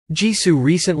Jisoo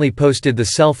recently posted the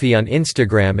selfie on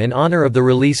Instagram in honor of the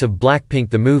release of BLACKPINK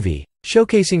the movie,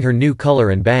 showcasing her new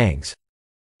color and bangs.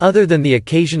 Other than the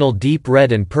occasional deep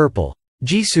red and purple,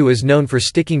 Jisoo is known for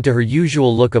sticking to her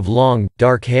usual look of long,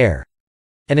 dark hair.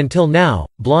 And until now,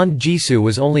 blonde Jisoo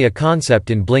was only a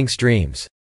concept in Blink's dreams.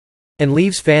 And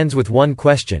leaves fans with one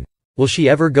question: will she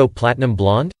ever go platinum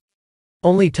blonde?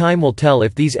 Only time will tell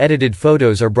if these edited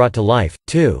photos are brought to life,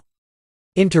 too.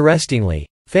 Interestingly,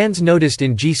 fans noticed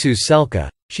in Jisoo's selca,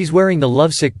 she's wearing the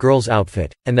Lovesick Girls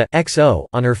outfit, and the XO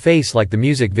on her face like the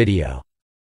music video.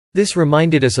 This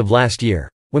reminded us of last year,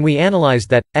 when we analyzed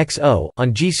that XO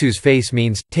on Jisoo's face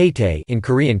means Tay-Tay in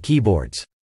Korean keyboards.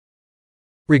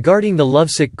 Regarding the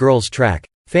Lovesick Girls track,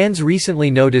 fans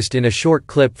recently noticed in a short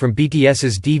clip from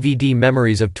BTS's DVD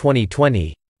Memories of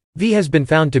 2020, V has been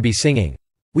found to be singing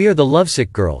 "We Are the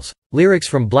Lovesick Girls," lyrics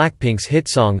from BLACKPINK's hit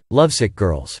song, Lovesick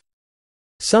Girls.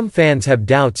 Some fans have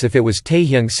doubts if it was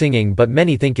Taehyung singing, but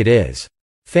many think it is.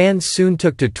 Fans soon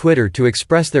took to Twitter to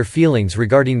express their feelings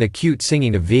regarding the cute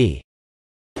singing of V.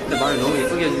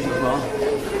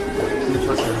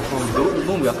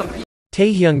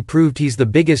 Taehyung proved he's the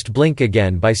biggest Blink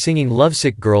again by singing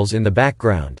Lovesick Girls in the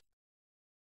background.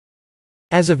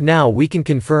 As of now, we can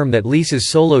confirm that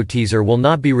Lisa's solo teaser will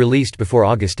not be released before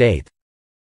August 8.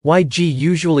 YG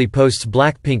usually posts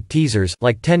BLACKPINK teasers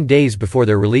like 10 days before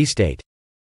their release date.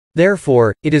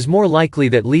 Therefore, it is more likely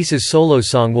that Lisa's solo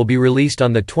song will be released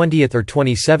on the 20th or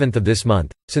 27th of this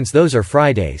month, since those are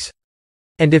Fridays.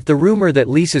 And if the rumor that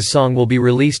Lisa's song will be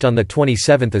released on the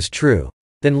 27th is true,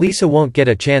 then Lisa won't get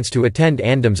a chance to attend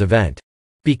Andam's event.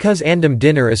 Because Andam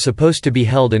dinner is supposed to be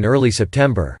held in early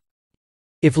September.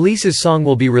 If Lisa's song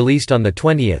will be released on the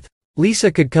 20th,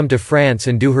 Lisa could come to France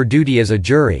and do her duty as a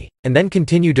jury, and then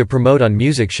continue to promote on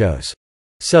music shows.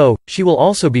 So, she will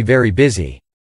also be very busy.